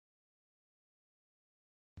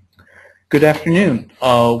Good afternoon.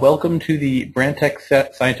 Welcome to the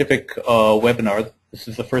Brandtech Scientific webinar. This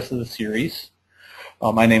is the first of the series.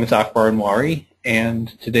 My name is Akbar Anwari,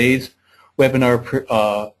 and today's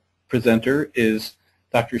webinar presenter is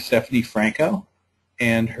Dr. Stephanie Franco,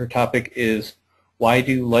 and her topic is Why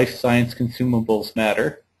Do Life Science Consumables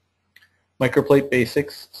Matter? Microplate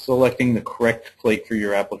Basics, Selecting the Correct Plate for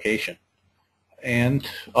Your Application. And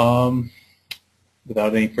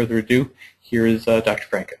without any further ado, here is Dr.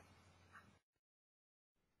 Franco.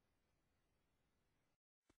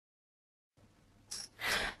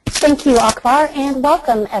 Thank you, Akbar, and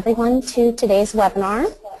welcome everyone to today's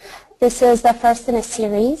webinar. This is the first in a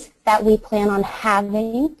series that we plan on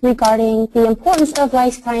having regarding the importance of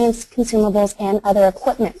life science consumables and other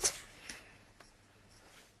equipment.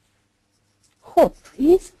 Hold,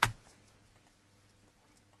 please.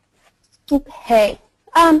 Okay.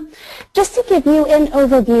 Just to give you an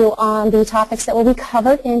overview on the topics that will be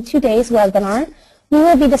covered in today's webinar, we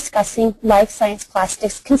will be discussing life science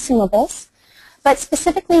plastics consumables, but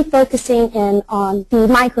specifically focusing in on the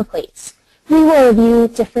microplates. We will review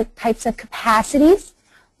different types of capacities,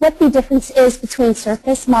 what the difference is between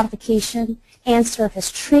surface modification and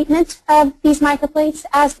surface treatment of these microplates,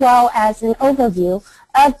 as well as an overview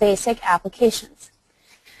of basic applications.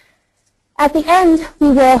 At the end, we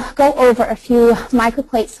will go over a few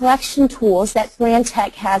microplate selection tools that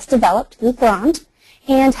Brandtech has developed through Brand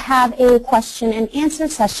and have a question and answer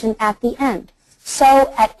session at the end.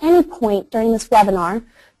 So at any point during this webinar,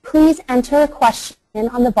 please enter a question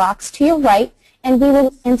on the box to your right, and we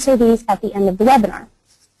will answer these at the end of the webinar.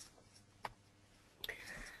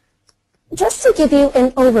 Just to give you an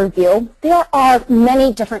overview, there are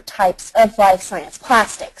many different types of life science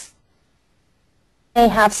plastics. They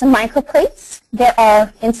have some microplates. There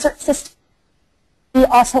are insert systems. We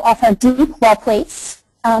also offer deep well plates,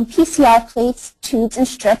 PCR plates, tubes, and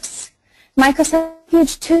strips,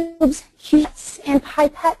 microcentrifuge tubes, huts, and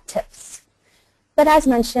pipette tips. But as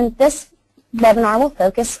mentioned, this webinar will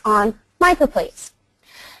focus on microplates.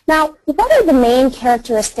 Now, what are the main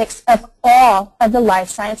characteristics of all of the life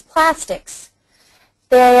science plastics?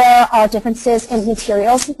 There are differences in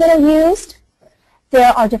materials that are used.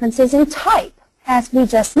 There are differences in type. As we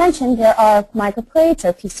just mentioned, there are microplates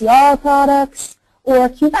or PCR products or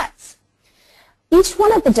cuvettes. Each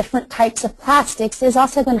one of the different types of plastics is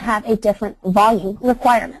also going to have a different volume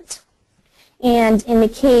requirement. And in the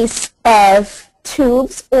case of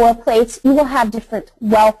tubes or plates, you will have different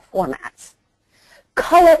well formats.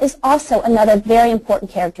 Color is also another very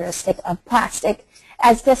important characteristic of plastic,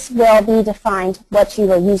 as this will be defined what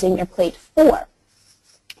you are using your plate for.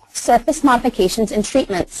 Surface modifications and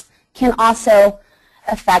treatments can also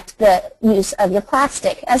affect the use of your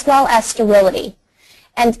plastic, as well as sterility.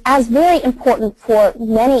 And as very important for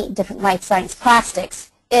many different life science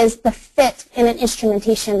plastics is the fit in an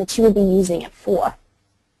instrumentation that you will be using it for.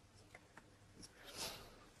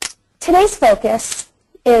 Today's focus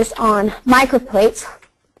is on microplates.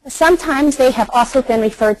 Sometimes they have also been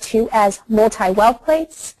referred to as multi-well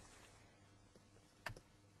plates.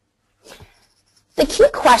 The key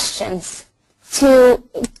questions to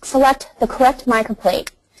select the correct microplate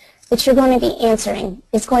that you're going to be answering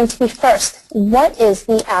is going to be first, what is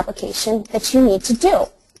the application that you need to do?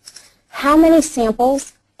 How many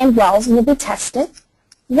samples and wells will be tested?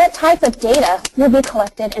 What type of data will be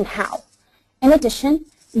collected and how? In addition,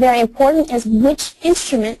 very important is which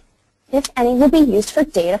instrument, if any, will be used for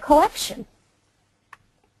data collection.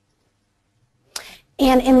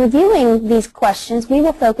 And in reviewing these questions, we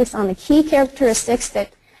will focus on the key characteristics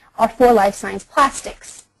that are for life science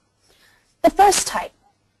plastics. The first type,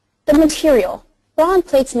 the material, bond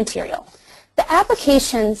plates material. The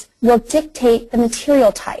applications will dictate the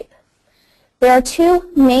material type. There are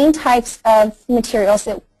two main types of materials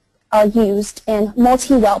that are used in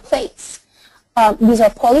multi-well plates. These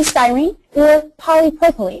are polystyrene or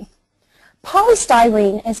polypropylene.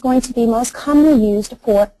 Polystyrene is going to be most commonly used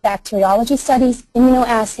for bacteriology studies,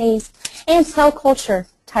 immunoassays, and cell culture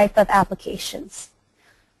type of applications.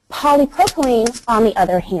 Polypropylene, on the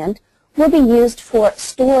other hand, will be used for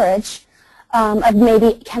storage of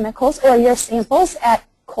maybe chemicals or your samples at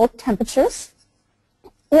cold temperatures,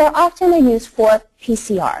 or often they're used for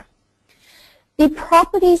PCR. The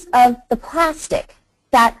properties of the plastic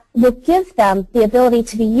that will give them the ability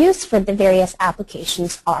to be used for the various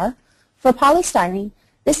applications are, for polystyrene,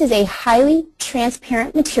 this is a highly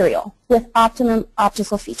transparent material with optimum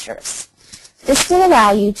optical features. This will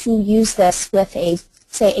allow you to use this with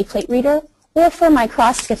say a plate reader or for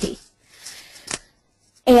microscopy.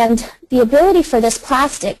 And the ability for this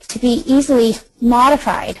plastic to be easily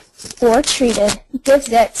modified or treated gives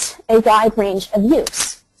it a wide range of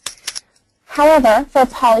use. However, for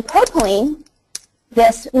polypropylene,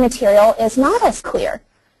 this material is not as clear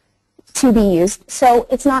to be used, so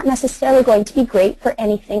it's not necessarily going to be great for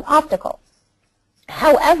anything optical.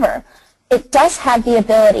 However, it does have the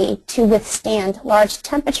ability to withstand large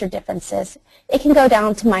temperature differences. It can go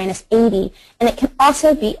down to -80, and it can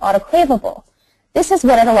also be autoclavable. This is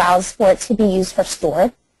what it allows for it to be used for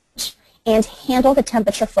storage and handle the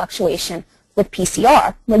temperature fluctuation with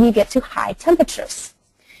PCR when you get to high temperatures.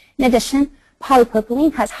 In addition,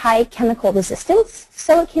 polypropylene has high chemical resistance,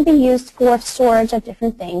 so it can be used for storage of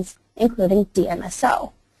different things, including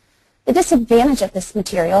DMSO. The disadvantage of this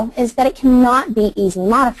material is that it cannot be easily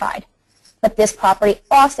modified, but this property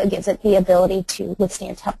also gives it the ability to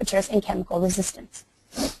withstand temperatures and chemical resistance.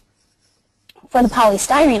 For the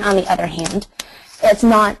polystyrene, on the other hand, it's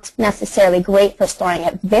not necessarily great for storing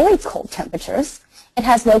at very cold temperatures. It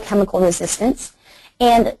has low chemical resistance,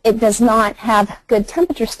 and it does not have good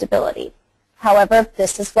temperature stability. However,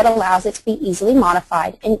 this is what allows it to be easily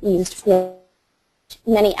modified and used for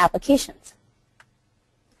many applications.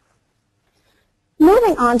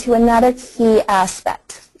 Moving on to another key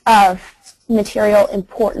aspect of material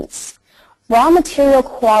importance. Raw material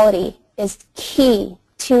quality is key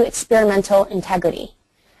to experimental integrity.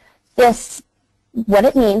 What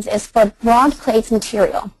it means is for bronze plates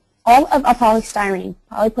material, all of our polystyrene,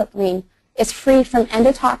 polypropylene, is free from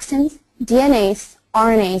endotoxins, DNase,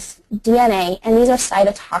 RNase, DNA, and these are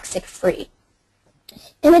cytotoxic free.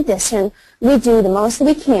 In addition, we do the most that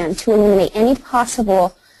we can to eliminate any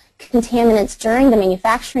possible contaminants during the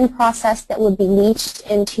manufacturing process that would be leached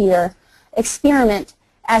into your experiment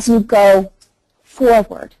as you go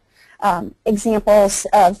forward. Examples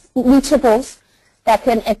of leachables that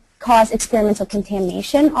could cause experimental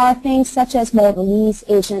contamination are things such as mold release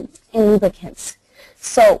agents and lubricants.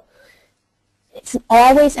 So it's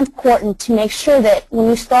always important to make sure that when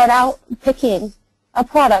you start out picking a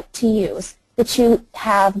product to use, that you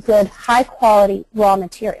have good, high-quality raw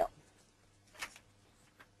material.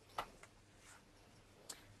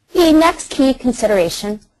 The next key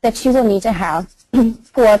consideration that you will need to have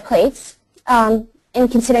for plates in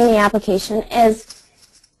considering the application is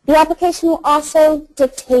the application will also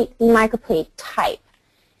dictate the microplate type.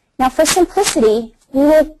 Now, for simplicity, we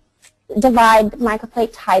will divide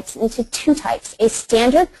microplate types into two types, a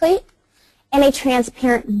standard plate and a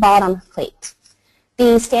transparent bottom plate.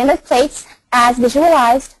 The standard plates, as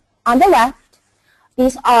visualized on the left,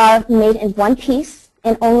 these are made in one piece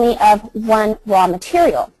and only of one raw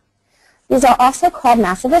material. These are also called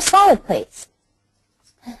massive or solid plates.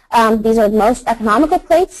 These are the most economical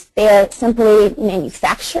plates. They are simply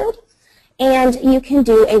manufactured, and you can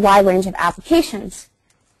do a wide range of applications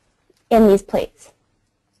in these plates.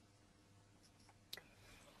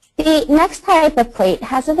 The next type of plate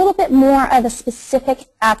has a little bit more of a specific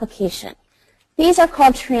application. These are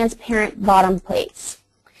called transparent bottom plates.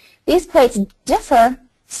 These plates differ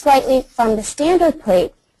slightly from the standard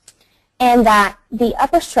plate in that the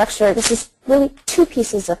upper structure, this is really two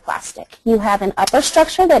pieces of plastic. You have an upper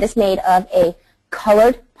structure that is made of a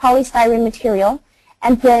colored polystyrene material,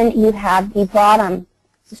 and then you have the bottom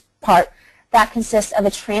part that consists of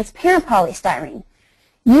a transparent polystyrene.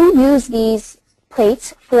 You use these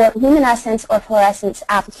plates for luminescence or fluorescence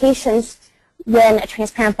applications when a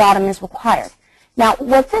transparent bottom is required. Now,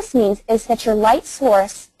 what this means is that your light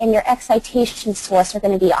source and your excitation source are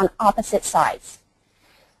going to be on opposite sides.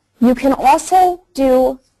 You can also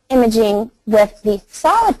do imaging with the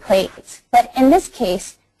solid plates, but in this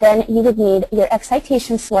case, then you would need your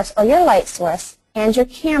excitation source or your light source and your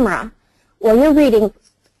camera or your reading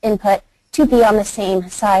input to be on the same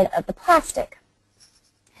side of the plastic.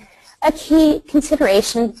 A key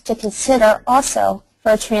consideration to consider also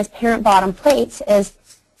for transparent bottom plates is,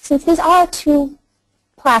 since these are two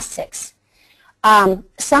plastics,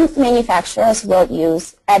 some manufacturers will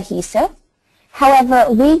use adhesive. However,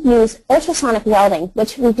 we use ultrasonic welding,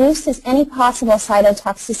 which reduces any possible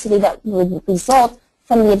cytotoxicity that would result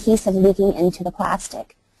from the adhesive leaking into the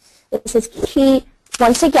plastic. This is key,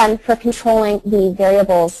 once again, for controlling the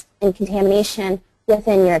variables in contamination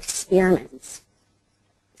within your experiments.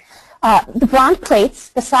 The bronze plates,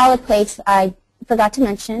 the solid plates I forgot to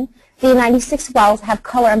mention, the 96 wells have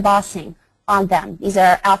color embossing on them. These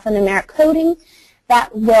are alphanumeric coding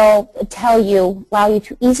that will allow you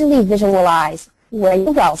to easily visualize where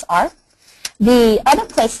your wells are. The other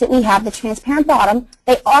plates that we have, the transparent bottom,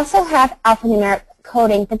 they also have alphanumeric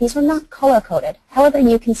coding, but these are not color-coded. However,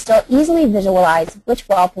 you can still easily visualize which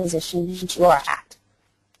well position you are at.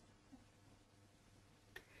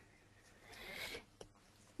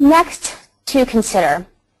 Next to consider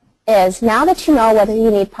is, now that you know whether you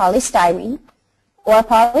need polystyrene or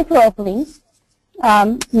polypropylene,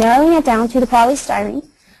 narrowing it down to the polystyrene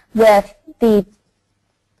with the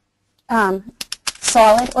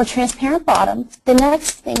solid or transparent bottom, the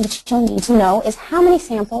next thing that you'll need to know is how many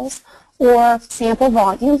samples or sample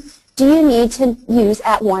volume do you need to use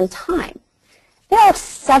at one time. There are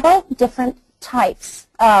several different types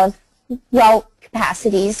of well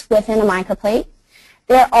capacities within a microplate.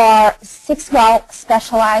 There are 6 well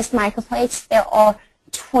specialized microplates. There are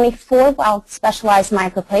 24 well specialized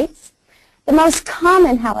microplates. The most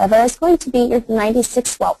common, however, is going to be your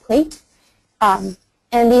 96 well plate.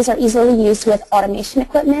 And these are easily used with automation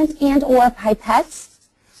equipment and or pipettes,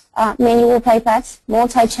 manual pipettes,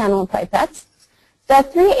 multi-channel pipettes. The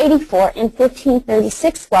 384 and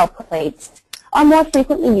 1536 well plates are more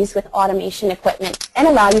frequently used with automation equipment and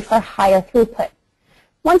allow you for higher throughput.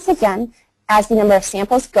 Once again, as the number of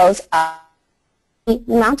samples goes up, the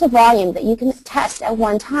amount of volume that you can test at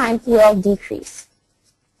one time will decrease.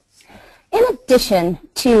 In addition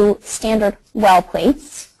to standard well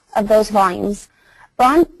plates of those volumes,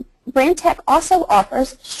 BrandTech also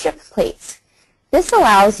offers strip plates. This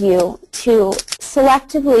allows you to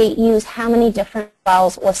selectively use how many different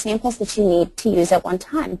wells or samples that you need to use at one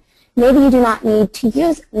time. Maybe you do not need to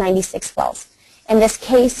use 96 wells. In this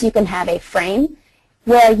case, you can have a frame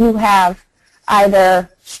where you have either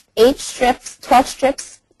 8 strips, 12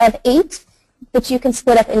 strips of 8 that you can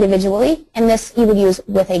split up individually, and this you would use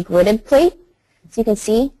with a gridded plate. So you can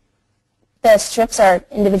see the strips are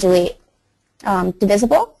individually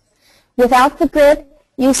divisible. Without the grid,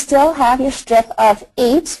 you still have your strip of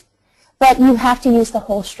 8, but you have to use the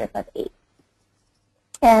whole strip of 8.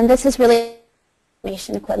 And this is really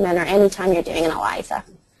automation equipment or anytime you're doing an ELISA.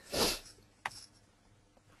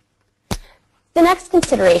 The next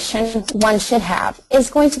consideration one should have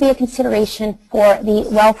is going to be a consideration for the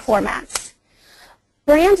well formats.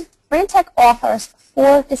 BrandTech offers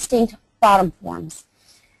 4 distinct bottom forms.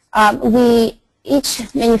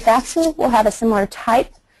 Each manufacturer will have a similar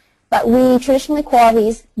type, but we traditionally call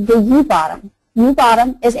these the U-bottom.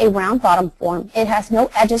 U-bottom is a round bottom form. It has no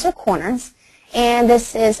edges or corners, and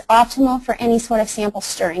this is optimal for any sort of sample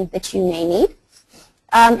stirring that you may need.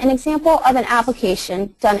 An example of an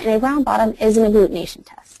application done in a round bottom is an agglutination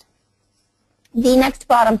test. The next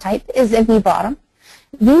bottom type is a V-bottom.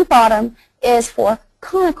 V-bottom is for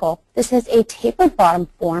conical. This is a tapered bottom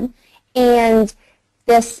form, and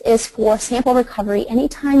this is for sample recovery.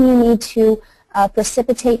 Anytime you need to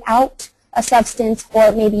precipitate out a substance,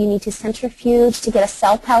 or maybe you need to centrifuge to get a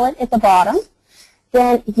cell pellet at the bottom,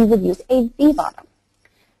 then you would use a V-bottom.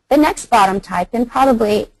 The next bottom type, and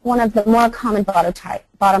probably one of the more common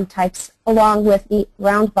bottom types along with the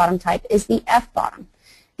round bottom type, is the F-bottom.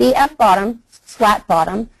 The F-bottom, flat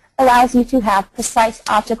bottom, allows you to have precise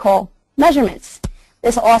optical measurements.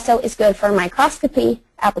 This also is good for microscopy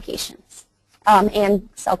applications and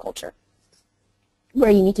cell culture,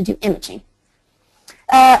 where you need to do imaging.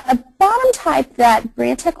 A bottom type that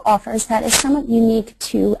BrandTech offers that is somewhat unique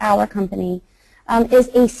to our company is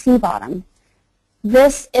a C-bottom.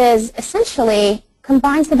 This is essentially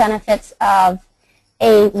combines the benefits of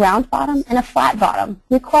a round bottom and a flat bottom.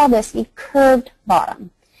 We call this a curved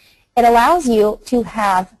bottom. It allows you to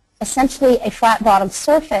have essentially a flat bottom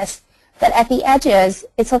surface, but at the edges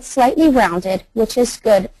it's slightly rounded, which is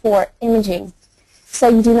good for imaging. So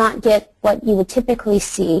you do not get what you would typically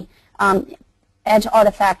see, edge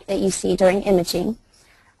artifact that you see during imaging.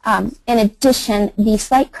 In addition, the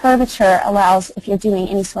slight curvature allows, if you're doing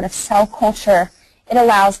any sort of cell culture,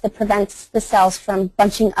 it prevents the cells from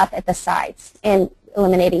bunching up at the sides and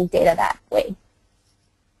eliminating data that way.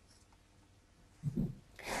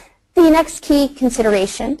 The next key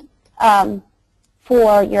consideration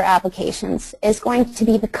for your applications is going to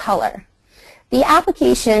be the color. The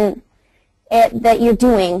application that you're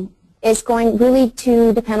doing is going really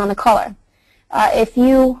to depend on the color.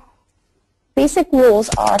 Basic rules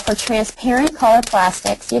are for transparent color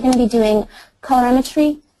plastics, you're going to be doing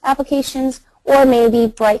colorimetry applications or maybe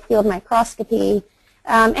bright field microscopy.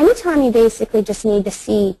 Anytime you basically just need to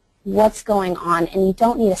see what's going on and you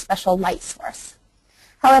don't need a special light source.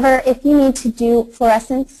 However, if you need to do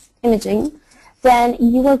fluorescence imaging, then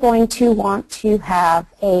you are going to want to have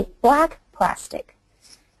a black plastic.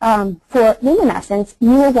 For luminescence,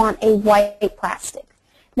 you will want a white plastic.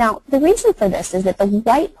 Now, the reason for this is that the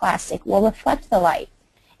white plastic will reflect the light,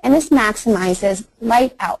 and this maximizes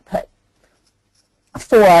light output.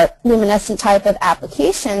 For luminescent type of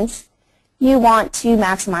applications, you want to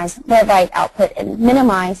maximize the light output and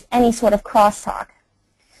minimize any sort of crosstalk.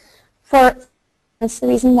 That's the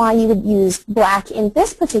reason why you would use black in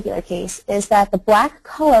this particular case is that the black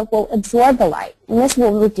color will absorb the light, and this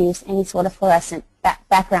will reduce any sort of fluorescent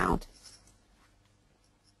background.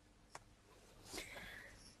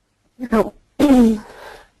 Now,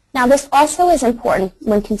 now this also is important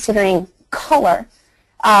when considering color.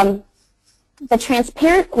 The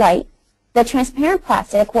transparent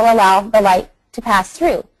plastic will allow the light to pass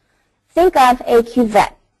through. Think of a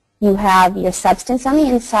cuvette. You have your substance on the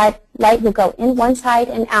inside, light will go in one side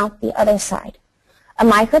and out the other side. A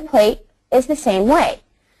microplate is the same way,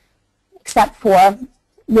 except for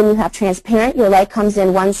when you have transparent, your light comes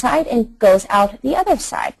in one side and goes out the other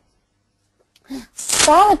side.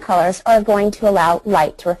 Solid colors are going to allow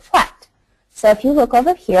light to reflect. So if you look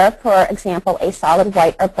over here, for example, a solid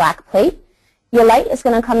white or black plate, your light is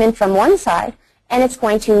going to come in from one side and it's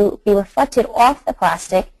going to be reflected off the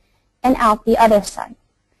plastic and out the other side.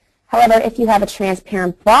 However, if you have a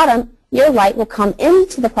transparent bottom, your light will come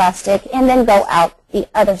into the plastic and then go out the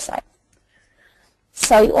other side.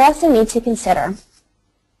 So you also need to consider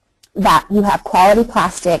that you have quality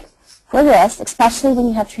plastic for this, especially when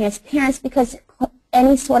you have transparency, because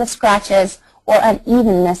any sort of scratches or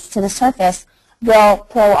unevenness to the surface will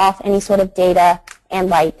throw off any sort of data and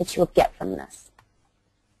light that you will get from this.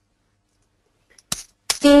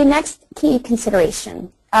 The next key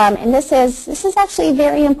consideration, and this is actually a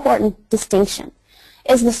very important distinction,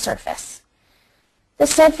 is the surface. The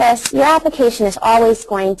surface, your application is always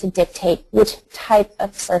going to dictate which type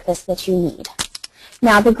of surface that you need.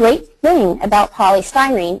 Now, the great thing about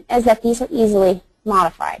polystyrene is that these are easily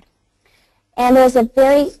modified. And there's a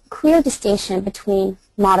very clear distinction between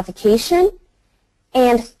modification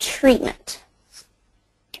and treatment.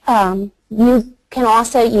 You can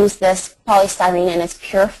also use this polystyrene in its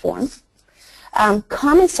pure form.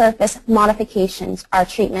 Common surface modifications or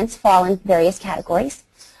treatments fall in various categories.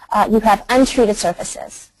 You have untreated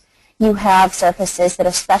surfaces. You have surfaces that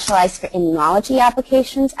are specialized for immunology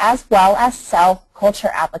applications as well as cell culture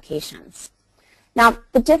applications. Now,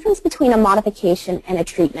 the difference between a modification and a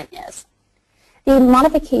treatment is the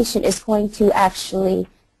modification is going to actually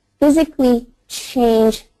physically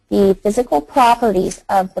change the physical properties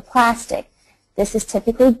of the plastic. This is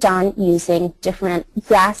typically done using different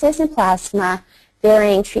gases and plasma,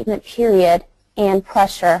 varying treatment period and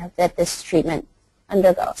pressure that this treatment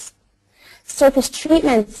undergoes. Surface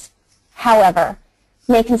treatments, however,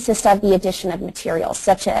 may consist of the addition of materials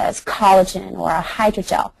such as collagen or a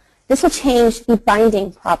hydrogel. This will change the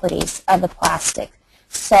binding properties of the plastic.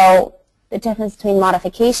 So the difference between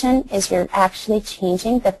modification is you're actually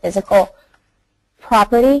changing the physical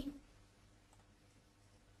property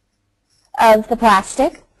of the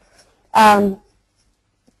plastic,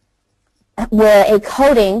 where a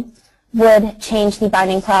coating would change the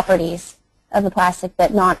binding properties of the plastic,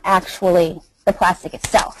 but not actually the plastic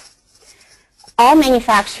itself. All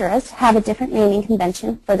manufacturers have a different naming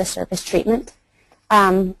convention for the surface treatment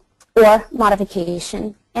or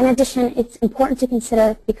modification. In addition, it's important to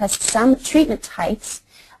consider because some treatment types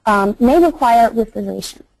may require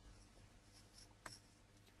refrigeration.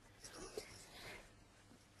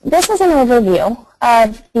 This is an overview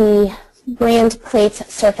of the brand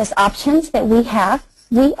plates surface options that we have.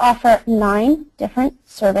 We offer 9 different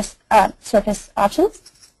surface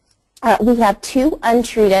options. We have 2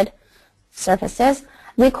 untreated surfaces.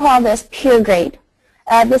 We call this pure grade.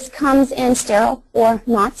 This comes in sterile or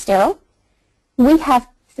not sterile. We have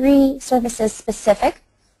 3 surfaces specific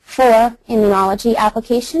for immunology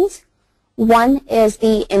applications. One is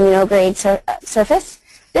the immunograde surface.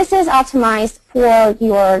 This is optimized for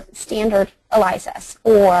your standard ELISAs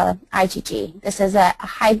or IgG. This is a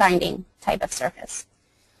high binding type of surface.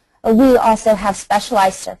 We also have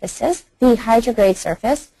specialized surfaces, the hydrograde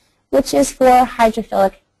surface, which is for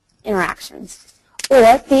hydrophilic interactions, or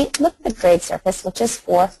the lipid grade surface, which is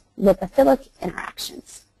for lipophilic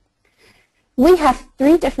interactions. We have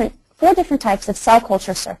 4 different types of cell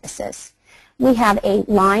culture surfaces. We have a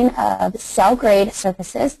line of cell grade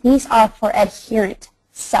surfaces. These are for adherent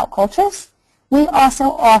cell cultures. We also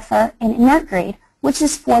offer an inert grade, which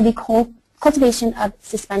is for the cultivation of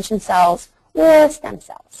suspension cells or stem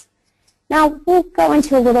cells. Now, we'll go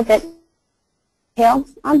into a little bit detail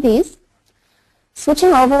on these.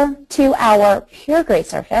 Switching over to our pure grade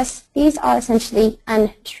surface, these are essentially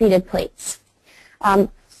untreated plates,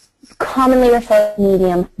 commonly referred to as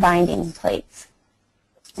medium binding plates.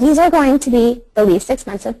 These are going to be the least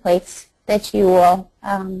expensive plates that you will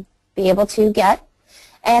be able to get,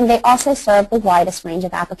 and they also serve the widest range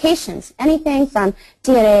of applications, anything from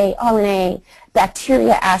DNA, RNA,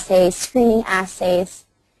 bacteria assays, screening assays.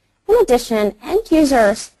 In addition, end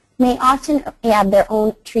users may often add their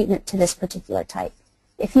own treatment to this particular type.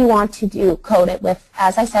 If you want to coat it with,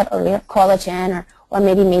 as I said earlier, collagen or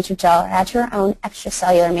maybe Matrigel, or add your own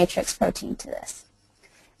extracellular matrix protein to this.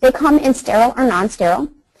 They come in sterile or non-sterile.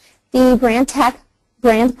 The brand tech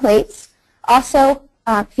brand plates also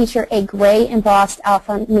feature a gray embossed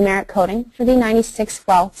alphanumeric coding for the 96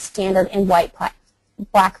 well standard and white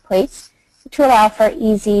black plates to allow for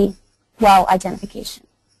easy well identification.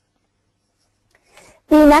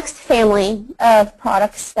 The next family of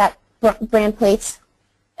products that brand plates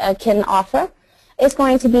can offer is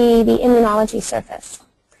going to be the immunology surface.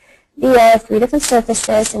 There are 3 different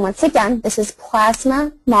surfaces, and once again, this is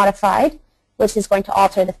plasma modified, which is going to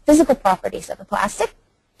alter the physical properties of the plastic.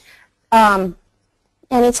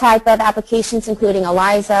 Any type of applications, including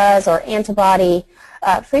ELISAs or antibody,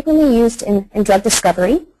 frequently used in drug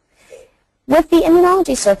discovery. With the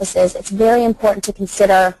immunology surfaces, it's very important to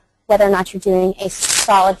consider whether or not you're doing a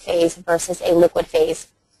solid phase versus a liquid phase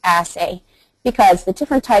assay, because the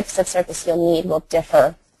different types of surface you'll need will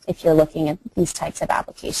differ if you're looking at these types of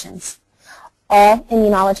applications. All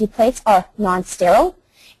immunology plates are non-sterile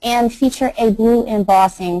and feature a blue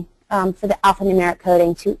embossing for the alphanumeric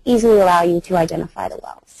coding to easily allow you to identify the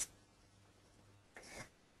wells.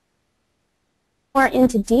 More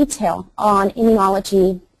into detail on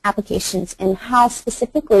immunology applications and how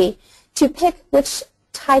specifically to pick which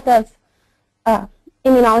type of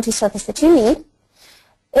immunology surface that you need.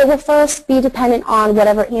 It will first be dependent on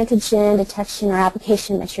whatever antigen detection or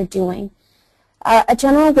application that you're doing. A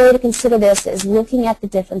general way to consider this is looking at the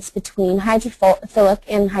difference between hydrophilic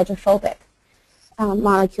and hydrophobic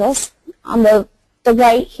molecules. On the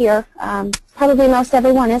right here, probably most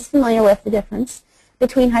everyone is familiar with the difference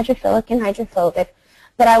between hydrophilic and hydrophobic,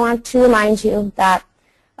 but I want to remind you that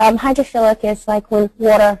hydrophilic is like when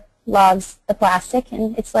water loves the plastic,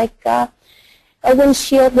 and it's like a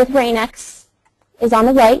windshield with Rain-X is on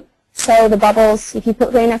the right. So the bubbles, if you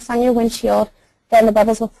put Rain-X on your windshield, then the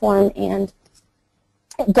bubbles will form and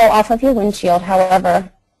go off of your windshield.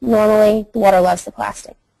 However, normally the water loves the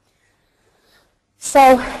plastic.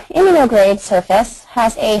 So immunograde surface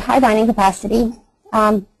has a high binding capacity,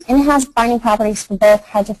 and it has binding properties for both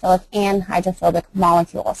hydrophilic and hydrophobic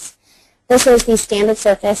molecules. This is the standard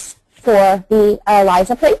surface for the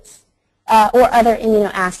ELISA plates or other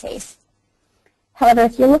immunoassays. However,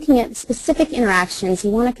 if you're looking at specific interactions,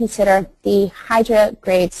 you want to consider the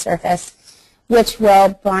hydrograde surface, which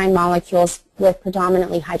will bind molecules with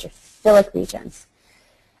predominantly hydrophilic regions.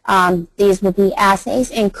 These will be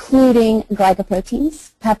assays including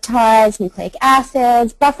glycoproteins, peptides, nucleic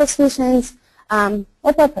acids, buffer solutions,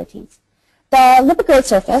 or blood proteins. The lipograde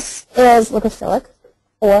surface is lipophilic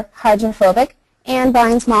or hydrophobic and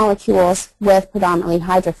binds molecules with predominantly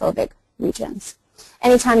hydrophobic regions.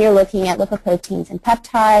 Anytime you're looking at lipoproteins and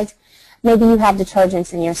peptides, maybe you have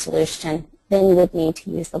detergents in your solution, then you would need to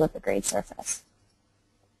use the lipograde surface.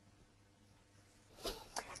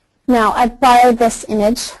 Now, I borrowed this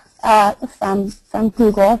image from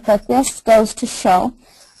Google, but this goes to show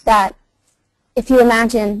that if you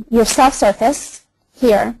imagine your cell surface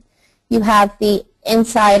here, you have the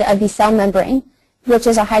inside of the cell membrane, which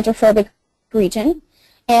is a hydrophobic region,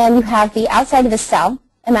 and you have the outside of the cell.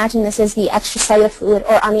 Imagine this is the extracellular fluid,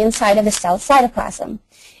 or on the inside of the cell, cytoplasm.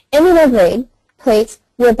 Immunograde plates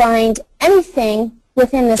will bind anything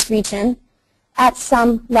within this region at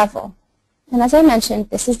some level. And as I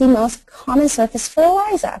mentioned, this is the most common surface for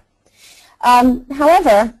ELISA.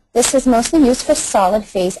 However, this is mostly used for solid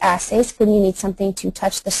phase assays when you need something to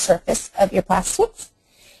touch the surface of your plastics.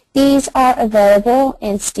 These are available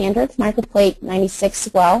in standard Microplate 96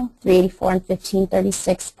 well, 384 and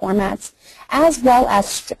 1536 formats, as well as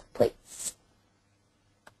strip plates.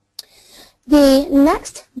 The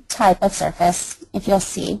next type of surface, if you'll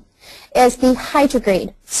see, is the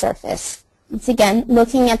hydrograde surface. Once again,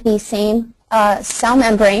 looking at the same cell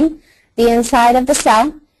membrane, the inside of the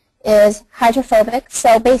cell is hydrophobic,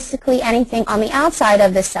 so basically anything on the outside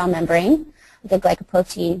of the cell membrane, the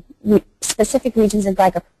glycoprotein, specific regions of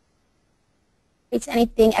glycoprotein,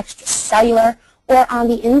 anything extracellular or on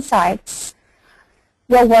the inside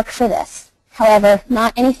will work for this. However,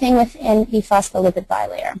 not anything within the phospholipid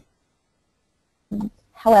bilayer.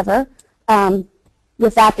 However,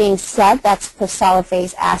 with that being said, that's for solid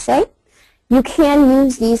phase assay. You can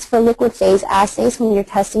use these for liquid phase assays when you're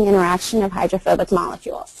testing interaction of hydrophobic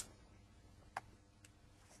molecules.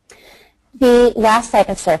 The last type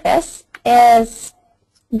of surface is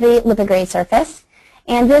the lipograde surface,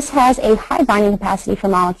 and this has a high binding capacity for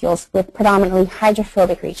molecules with predominantly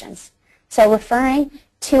hydrophobic regions. So referring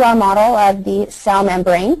to our model of the cell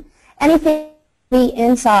membrane, anything the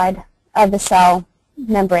inside of the cell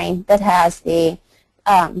membrane that has the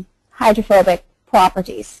hydrophobic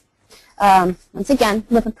properties. Once again,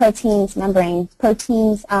 lipoproteins, membrane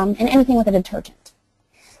proteins, and anything with a detergent.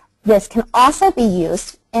 This can also be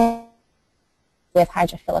used with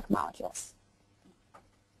hydrophilic molecules.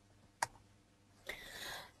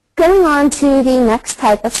 Going on to the next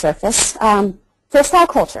type of surface, for cell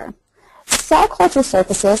culture. Cell culture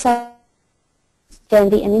surfaces are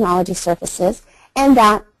again the immunology surfaces, and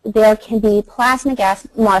that there can be plasma gas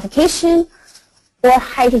modification or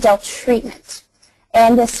hydrogel treatment.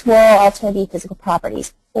 And this will alter the physical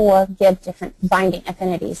properties or give different binding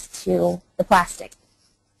affinities to the plastic.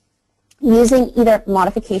 Using either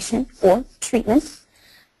modification or treatment,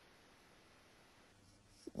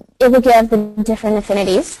 it will give the different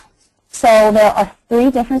affinities. So there are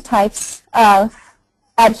 3 different types of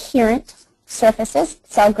adherent surfaces: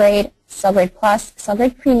 cell grade plus, cell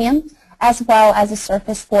grade premium, as well as a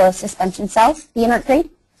surface for suspension cells, the inert grade.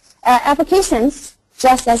 Applications,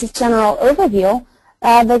 just as a general overview,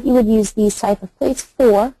 that you would use these type of plates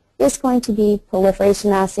for is going to be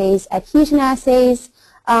proliferation assays, adhesion assays,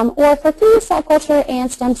 or for 3D cell culture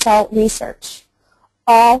and stem cell research.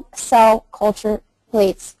 All cell culture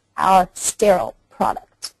plates are sterile products.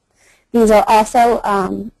 These are also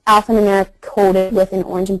alphanumeric coded with an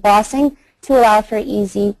orange embossing to allow for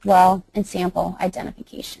easy well and sample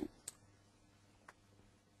identification.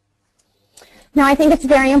 Now I think it's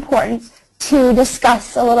very important to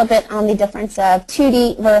discuss a little bit on the difference of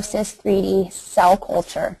 2D versus 3D cell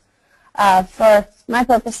culture. For my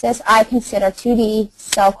purposes, I consider 2D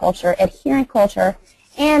cell culture adherent culture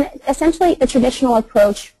and essentially the traditional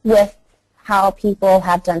approach with how people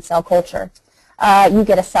have done cell culture. You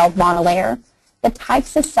get a cell monolayer. The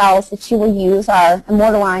types of cells that you will use are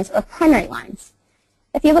immortal lines or primary lines.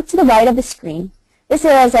 If you look to the right of the screen, this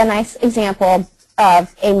is a nice example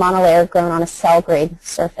of a monolayer grown on a cell grade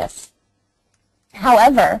surface.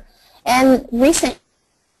 However, in recent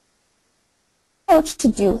approach to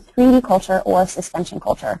do 3D culture or suspension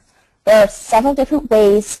culture, there are several different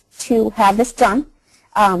ways to have this done.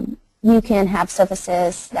 You can have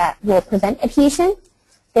surfaces that will prevent adhesion.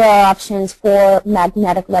 There are options for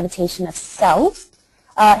magnetic levitation of cells,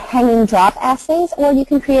 hanging drop assays, or you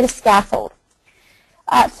can create a scaffold.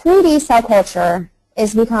 3D cell culture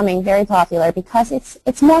is becoming very popular because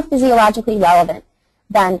it's more physiologically relevant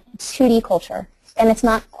than 2D culture, and it's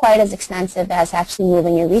not quite as expensive as actually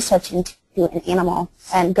moving your research into an animal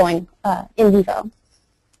and going in vivo.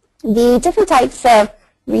 The different types of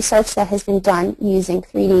research that has been done using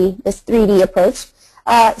this 3D approach,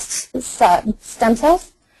 stem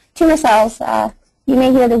cells, tumor cells, you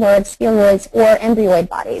may hear the word spheroids or embryoid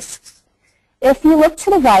bodies. If you look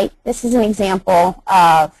to the right, this is an example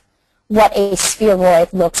of what a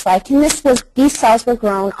spheroid looks like, and these cells were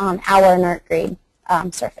grown on our inert grade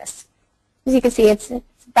surface. As you can see, it's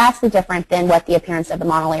vastly different than what the appearance of the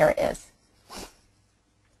monolayer is.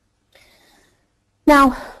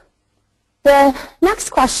 Now, the next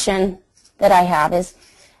question that I have is,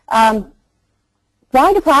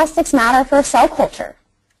 why do plastics matter for cell culture?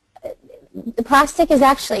 The plastic is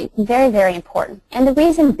actually very, very important. And the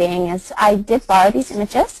reason being is I did borrow these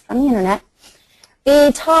images from the internet.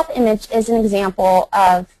 The top image is an example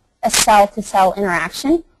of a cell-to-cell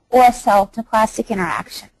interaction or a cell-to-plastic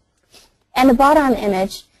interaction. And the bottom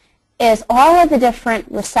image is all of the different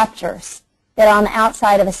receptors that are on the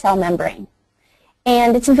outside of a cell membrane.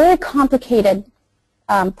 And it's a very complicated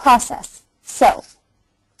process. So,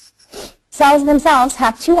 cells themselves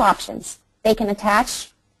have 2 options. They can attach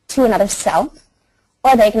to another cell,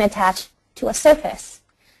 or they can attach to a surface.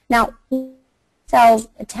 Now, cells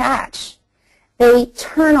attach, they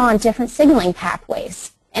turn on different signaling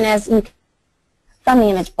pathways. And as you can from the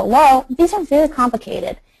image below, these are very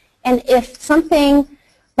complicated. And if something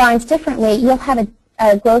binds differently, you'll have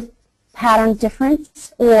a growth pattern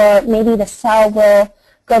difference, or maybe the cell will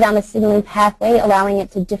go down the signaling pathway, allowing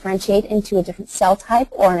it to differentiate into a different cell type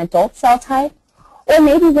or an adult cell type. Or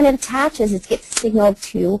maybe when it attaches, it gets signaled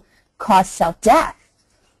to cause cell death.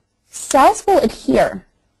 Cells will adhere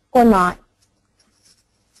or not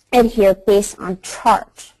adhere based on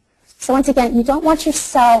charge. So once again, you don't want your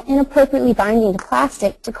cell inappropriately binding to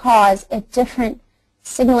plastic to cause a different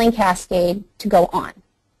signaling cascade to go on.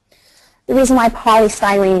 The reason why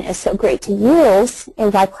polystyrene is so great to use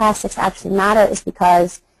and why plastics actually matter is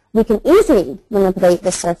because we can easily manipulate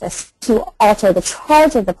the surface to alter the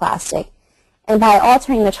charge of the plastic. And by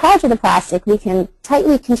altering the charge of the plastic, we can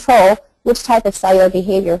tightly control which type of cellular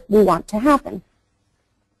behavior we want to happen.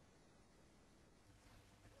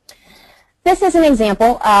 This is an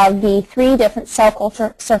example of the 3 different cell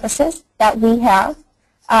culture surfaces that we have.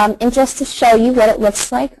 And just to show you what it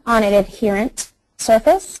looks like on an adherent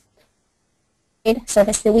surface, the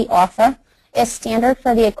surface that we offer is standard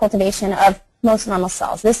for the cultivation of most normal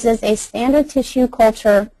cells. This is a standard tissue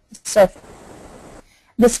culture surface.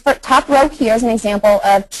 This top row here is an example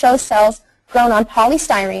of CHO cells grown on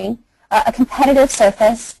polystyrene a competitive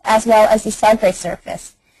surface as well as the cell grade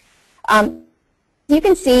surface. You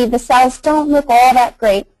can see the cells don't look all that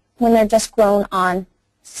great when they're just grown on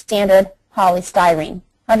standard polystyrene.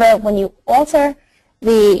 However, when you alter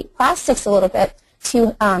the plastics a little bit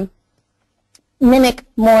to mimic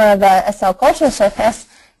more of a cell culture surface,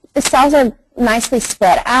 the cells are nicely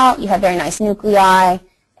spread out, you have very nice nuclei,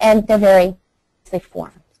 and they're very nicely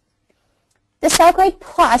formed. The cell grade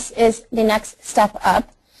plus is the next step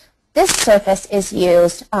up. This surface is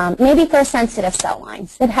used maybe for sensitive cell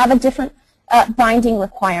lines that have a different binding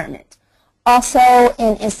requirement. Also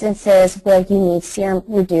in instances where you need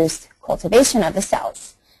serum-reduced cultivation of the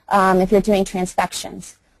cells, if you're doing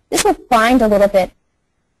transfections. This will bind it a little bit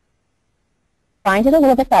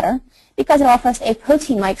better because it offers a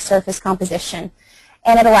protein-like surface composition,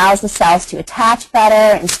 and it allows the cells to attach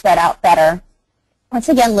better and spread out better. Once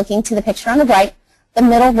again, looking to the picture on the right, the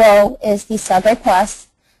middle row is the cell grade plus.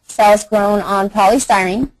 Cells grown on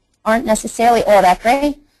polystyrene aren't necessarily all that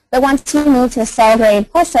great, but once you move to the cell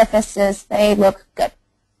grade plus surfaces, they look good.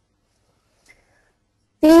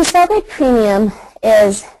 The cell grade premium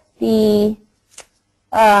is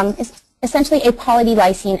essentially a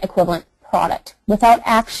poly-D-lysine equivalent product without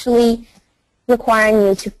actually requiring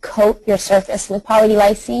you to coat your surface with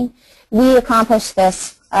poly-D-lysine. We accomplish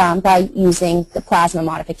this by using the plasma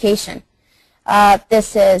modification.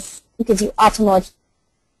 This gives you optimal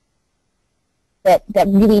that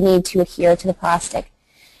really need to adhere to the plastic.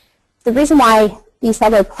 The reason why the cell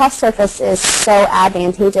grade plus surface is so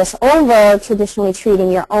advantageous over traditionally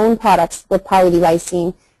treating your own products with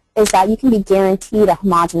poly-D-lysine is that you can be guaranteed a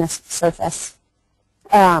homogeneous surface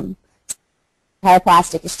how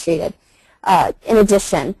plastic is treated. In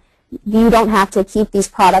addition, you don't have to keep these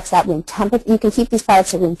products at room temperature. You can keep these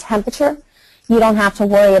products at room temperature. You don't have to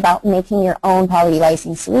worry about making your own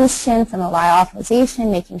poly-D-lysine solution from the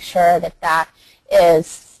lyophilization, making sure that that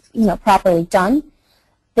is properly done.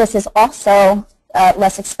 This is also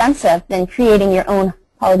less expensive than creating your own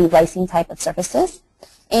poly-D-lysine type of surfaces.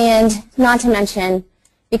 And not to mention,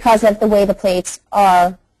 because of the way the plates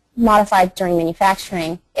are modified during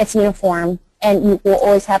manufacturing, it's uniform and you will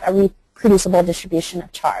always have a reproducible distribution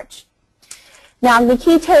of charge. Now, the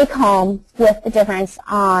key take-home with the difference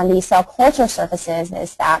on the cell culture surfaces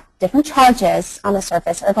is that different charges on the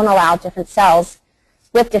surface are going to allow different cells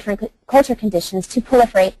with different culture conditions to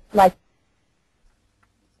proliferate like.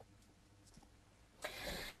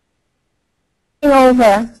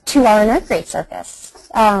 Over to our inert grade surface.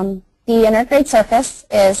 The inert grade surface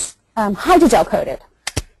is hydrogel coated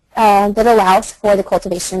that allows for the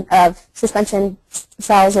cultivation of suspension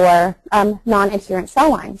cells or non-adherent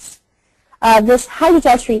cell lines. This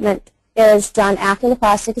hydrogel treatment is done after the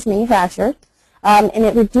plastic is manufactured, and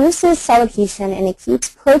it reduces cell adhesion and it keeps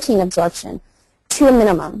protein absorption to a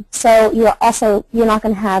minimum. So you're not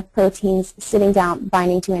going to have proteins sitting down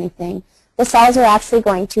binding to anything. The cells are actually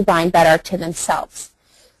going to bind better to themselves.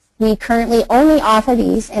 We currently only offer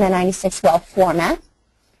these in a 96-well format.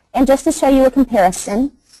 And just to show you a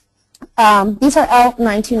comparison, these are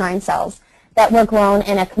L929 cells that were grown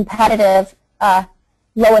in a competitive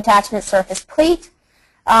low attachment surface plate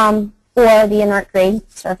or the inert grade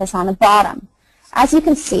surface on the bottom. As you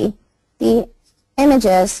can see, the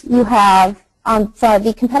images you have for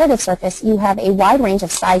the competitive surface, you have a wide range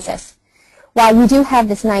of sizes. While you do have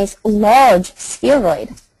this nice large spheroid,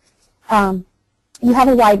 you have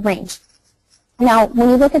a wide range. Now, when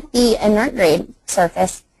you look at the inert grade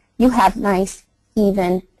surface, you have nice,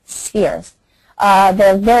 even spheres.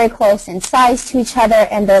 They're very close in size to each other,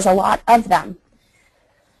 and there's a lot of them.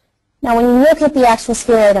 Now, when you look at the actual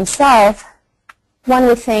spheroid themselves, one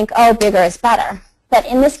would think, oh, bigger is better. But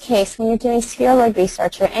in this case, when you're doing spheroid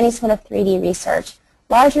research or any sort of 3D research,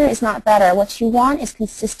 larger is not better. What you want is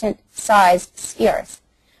consistent sized spheres.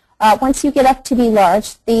 Once you get up to be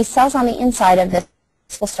large, the cells on the inside of this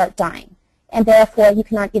will start dying, and therefore you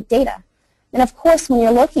cannot get data. And of course, when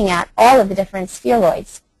you're looking at all of the different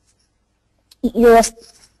spheroids, your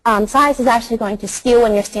size is actually going to skew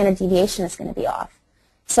and your standard deviation is going to be off.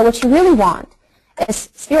 So what you really want is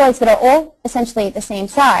spheroids that are all essentially the same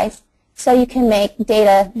size so you can make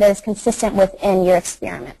data that is consistent within your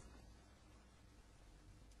experiment.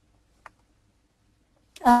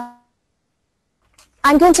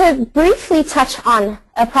 I'm going to briefly touch on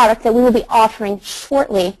a product that we will be offering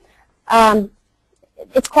shortly.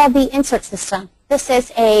 It's called the insert system. This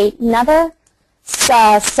is another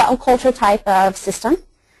cell culture type of system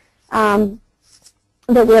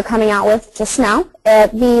that we are coming out with just now.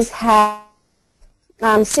 These have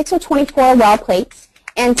 6 or 24 well plates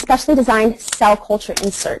and specially designed cell culture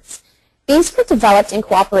inserts. These were developed in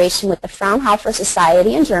cooperation with the Fraunhofer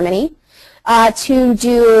Society in Germany, to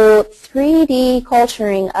do 3D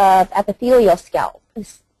culturing of epithelial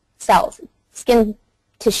cells, skin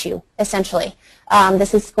tissue, essentially.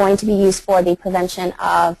 This is going to be used for the prevention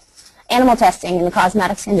of animal testing in the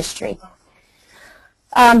cosmetics industry.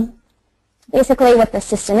 Basically what the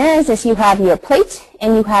system is you have your plate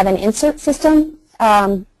and you have an insert system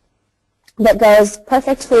that goes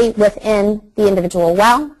perfectly within the individual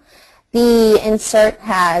well. The insert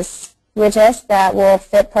has ridges that will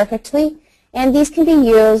fit perfectly, and these can be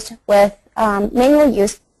used with manual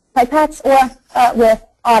use pipettes or with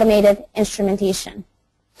automated instrumentation.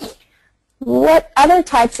 What other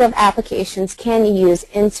types of applications can you use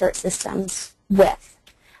insert systems with?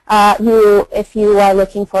 If you are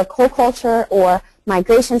looking for cold culture or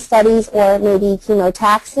migration studies or maybe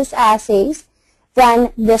chemotaxis assays,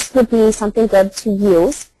 then this would be something good to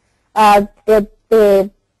use.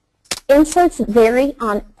 The inserts vary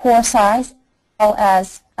on pore size as well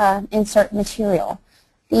as insert material.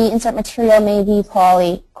 The insert material may be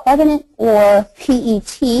polycarbonate or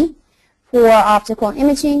PET for optical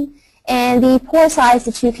imaging, and the pore size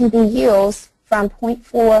that you can be used from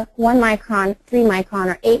 0.4, 1 micron, 3 micron,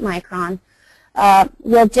 or 8 micron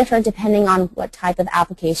will differ depending on what type of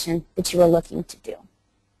application that you are looking to do.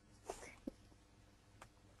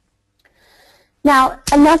 Now,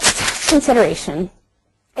 a next consideration,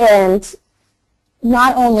 and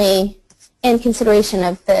not only in consideration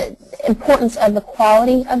of the importance of the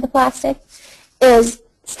quality of the plastic, is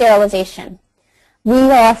sterilization. We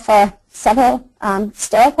offer several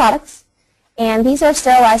sterile products, and these are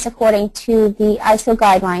sterilized according to the ISO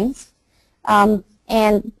guidelines,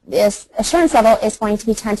 and this assurance level is going to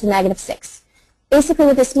be 10 to negative 6. Basically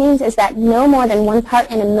what this means is that no more than 1 part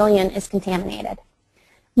in a million is contaminated.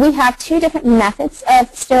 We have two different methods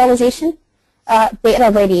of sterilization.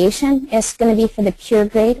 Beta radiation is going to be for the pure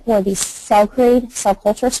grade or the cell grade cell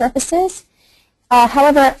culture surfaces.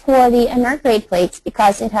 However, for the inert grade plates,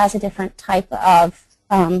 because it has a different type of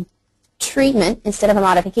treatment instead of a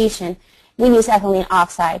modification, we use ethylene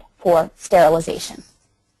oxide for sterilization.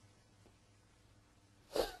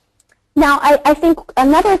 Now, I think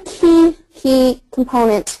another key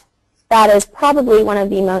component that is probably one of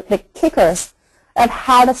the kickers of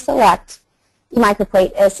how to select the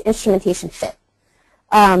microplate is instrumentation fit.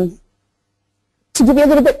 To give you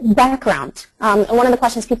a little bit background, one of the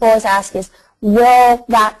questions people always ask is, will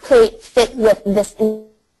that plate fit with this?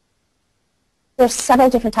 There's several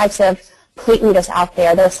different types of plate readers out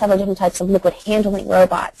there. There are several different types of liquid handling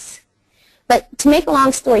robots. But to make a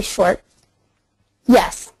long story short,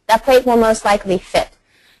 yes, that plate will most likely fit.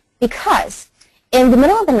 Because in the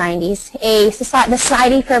middle of the 90s, the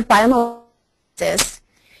Society for Biomolekular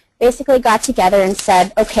basically got together and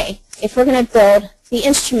said, okay, if we're going to build the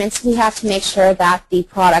instruments, we have to make sure that the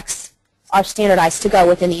products are standardized to go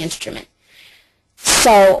within the instrument.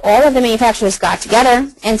 So all of the manufacturers got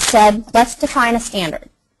together and said, let's define a standard.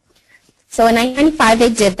 So in 1995 they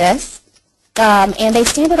did this, and they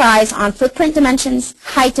standardized on footprint dimensions,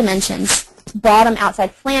 height dimensions, bottom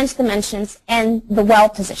outside flange dimensions, and the well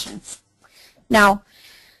positions. Now,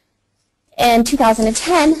 in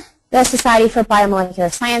 2010, the Society for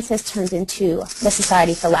Biomolecular Sciences turned into the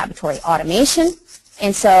Society for Laboratory Automation,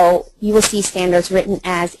 and so you will see standards written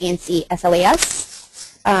as ANSI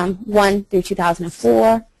SLAS 1 through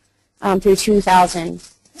 2004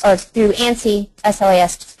 through ANSI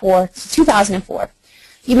SLAS 4 2004.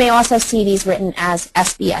 You may also see these written as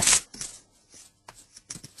SBS.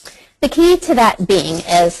 The key to that being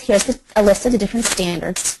is, here's a list of the different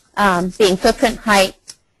standards, being footprint, height,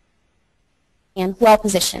 and well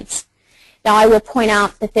positions. Now I will point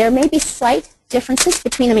out that there may be slight differences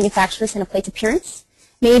between the manufacturers in a plate's appearance.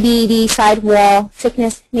 Maybe the side wall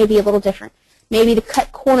thickness may be a little different. Maybe the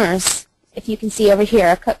cut corners, if you can see over here,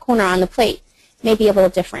 a cut corner on the plate may be a little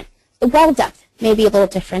different. The well depth may be a little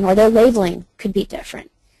different, or their labeling could be different.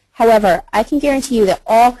 However, I can guarantee you that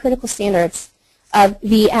all critical standards of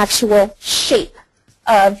the actual shape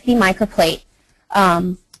of the microplate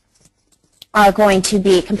are going to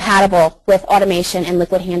be compatible with automation and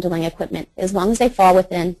liquid handling equipment as long as they fall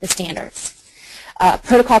within the standards.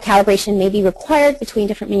 Protocol calibration may be required between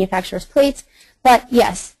different manufacturers' plates, but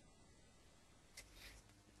yes,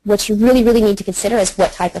 what you really need to consider is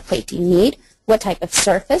what type of plate do you need, what type of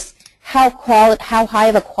surface, how high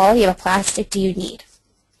of a quality of a plastic do you need.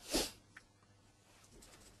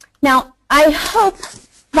 Now, I hope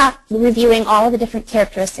that reviewing all of the different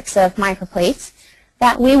characteristics of microplates,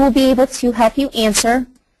 that we will be able to help you answer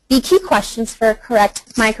the key questions for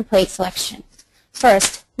correct microplate selection.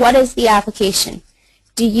 First, what is the application?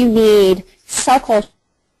 Do you need cell culture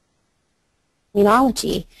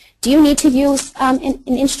immunology. Do you need to use an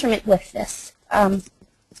instrument with this?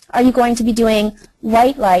 Are you going to be doing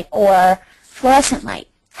white light or fluorescent light?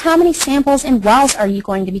 How many samples and wells are you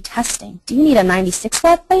going to be testing? Do you need a 96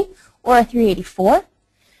 well plate or a 384?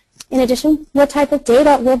 In addition, what type of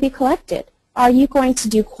data will be collected? Are you going to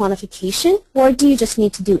do quantification, or do you just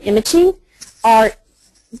need to do imaging?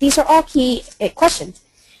 These are all key questions.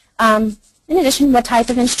 In addition, what type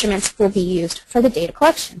of instruments will be used for the data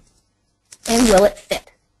collection? And will it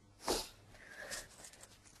fit?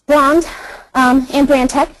 Blond and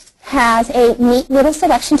BrandTech has a neat little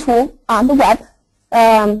selection tool on the web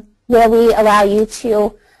where we allow you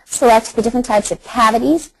to select the different types of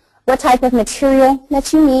cavities, what type of material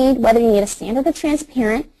that you need, whether you need a standard or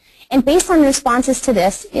transparent, and based on responses to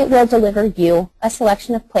this, it will deliver you a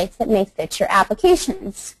selection of plates that may fit your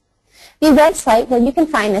applications. The website where you can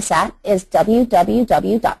find this at is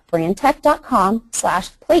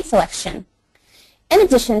www.brandtech.com/plate selection. In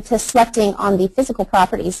addition to selecting on the physical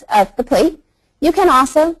properties of the plate, you can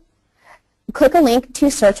also click a link to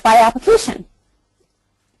search by application.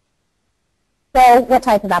 So what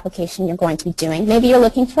type of application you're going to be doing. Maybe you're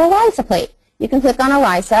looking for a ELISA plate. You can click on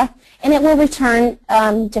ELISA, and it will return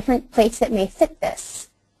different plates that may fit this.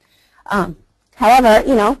 However,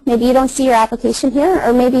 maybe you don't see your application here,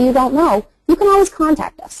 or maybe you don't know. You can always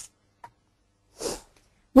contact us.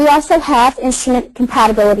 We also have instrument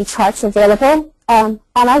compatibility charts available on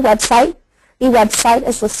our website. The website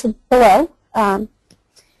is listed below. And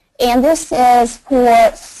this is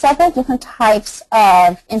for several different types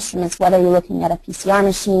of instruments, whether you're looking at a PCR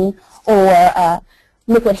machine or a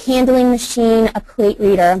liquid handling machine, a plate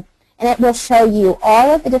reader, and it will show you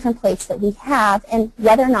all of the different plates that we have and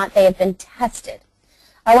whether or not they have been tested.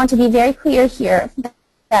 I want to be very clear here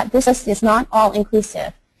that this list is not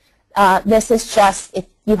all-inclusive. This is just if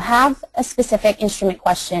you have a specific instrument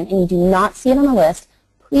question and you do not see it on the list,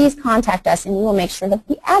 please contact us and we will make sure that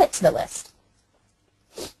we add it to the list.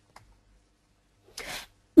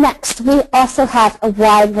 Next, we also have a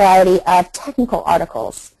wide variety of technical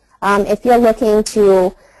articles. If you're looking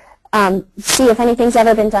to see if anything's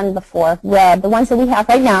ever been done before, the ones that we have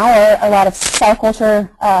right now are a lot of cell culture,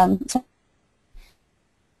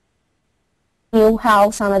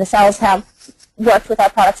 how some of the cells have worked with our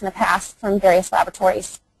products in the past from various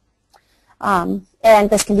laboratories. And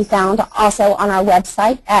this can be found also on our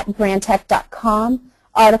website at brandtech.com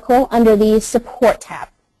article under the support tab.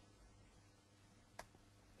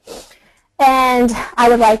 And I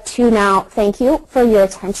would like to now thank you for your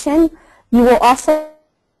attention. You will also,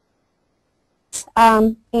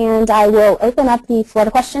 and I will open up the floor to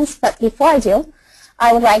questions, but before I do,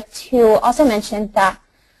 I would like to also mention that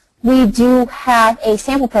we do have a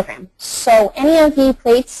sample program. So any of the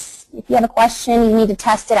plates, if you have a question, you need to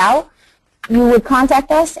test it out, you would contact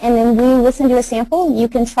us, and then we listen to a sample. You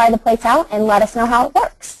can try the plates out and let us know how it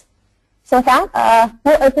works. So with that,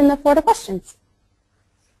 we'll open the floor to questions.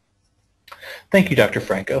 Thank you, Dr.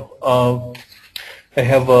 Franco. I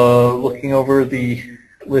have, looking over the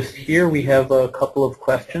list here, we have a couple of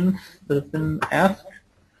questions that have been asked.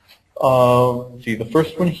 Let's see, the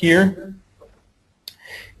first one here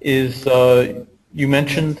is you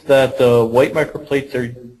mentioned that the white microplates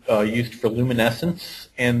are used for luminescence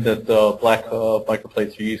and that the black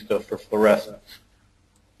microplates are used for fluorescence.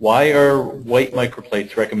 Why are white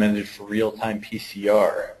microplates recommended for real-time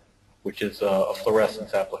PCR, which is a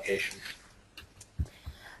fluorescence application?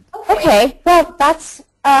 Okay, well, that's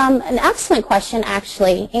an excellent question,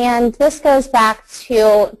 actually, and this goes back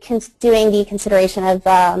to doing the consideration of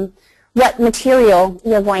what material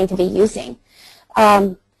you're going to be using.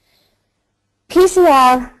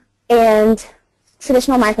 PCR and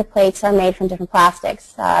traditional microplates are made from different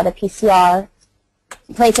plastics. The PCR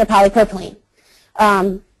plates are polypropylene.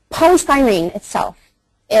 Polystyrene itself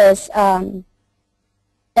is a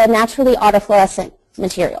naturally autofluorescent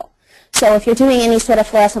material. So if you're doing any sort of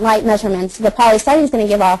fluorescent light measurements, the polystyrene is going to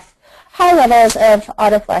give off high levels of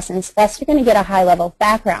autofluorescence, thus you're going to get a high level of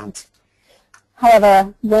background.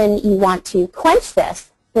 However, when you want to quench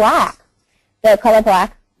this, black, the color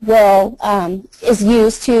black, is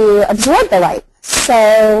used to absorb the light.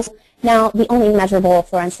 So now the only measurable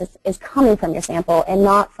fluorescence is coming from your sample and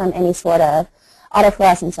not from any sort of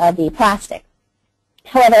autofluorescence of the plastic.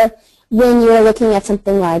 However, when you're looking at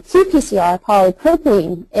something like qPCR,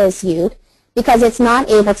 polypropylene is used because it's not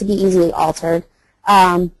able to be easily altered,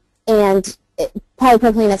 and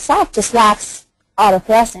polypropylene itself just lacks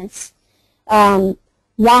autofluorescence.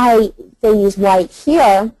 Why they use white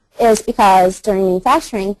here is because during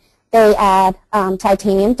manufacturing they add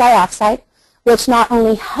titanium dioxide, which not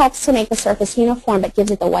only helps to make the surface uniform but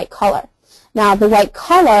gives it the white color. Now the white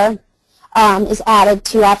color is added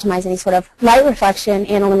to optimize any sort of light reflection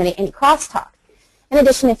and eliminate any crosstalk. In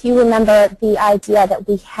addition, if you remember the idea that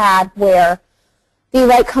we had where the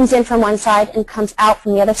light comes in from one side and comes out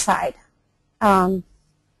from the other side,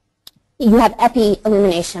 you have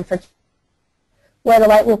epi-illumination for where the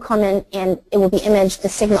light will come in and it will be imaged, the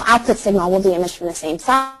signal, output signal will be imaged from the same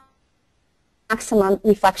side, maximum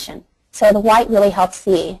reflection. So the white really helps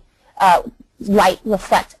the light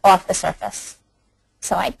reflect off the surface.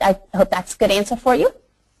 So I hope that's a good answer for you.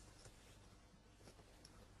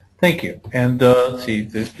 Thank you. And let's see,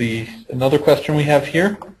 there's another question we have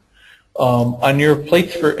here. On your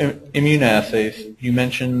plates for immunoassays, you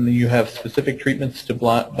mentioned that you have specific treatments to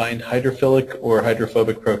bind hydrophilic or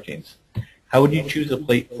hydrophobic proteins. How would you choose a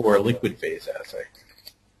plate for a liquid phase assay?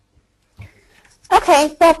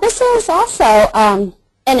 Okay, well, this is also an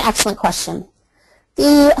excellent question.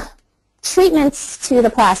 The treatments to the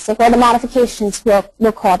plastic, or the modifications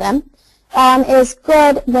we'll call them, is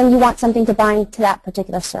good when you want something to bind to that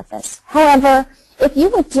particular surface. However, if you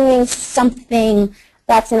were doing something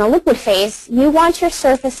that's in a liquid phase, you want your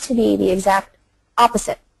surface to be the exact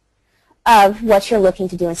opposite of what you're looking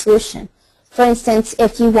to do in solution. For instance,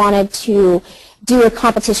 if you wanted to do a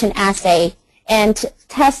competition assay and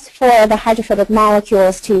test for the hydrophobic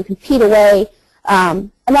molecules to compete away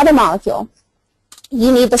another molecule,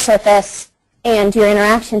 you need the surface and your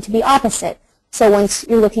interaction to be opposite. So once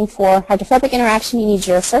you're looking for hydrophobic interaction, you need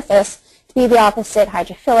your surface to be the opposite,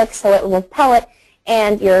 hydrophilic, so it will repel it,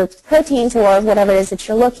 and your proteins or whatever it is that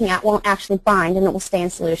you're looking at won't actually bind and it will stay in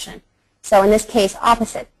solution. So in this case,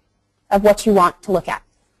 opposite of what you want to look at.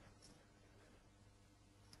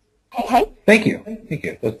 Okay. Thank you. Thank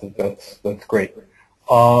you. That's great.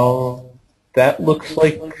 That looks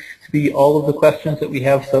like to be all of the questions that we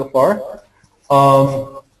have so far.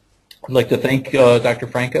 I'd like to thank Dr.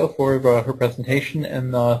 Franco for her presentation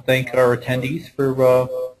and thank our attendees for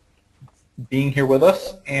being here with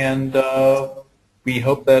us. And we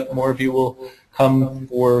hope that more of you will come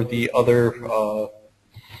for the other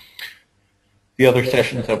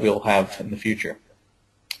sessions that we'll have in the future.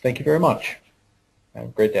 Thank you very much. Have a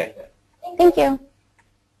great day. Thank you.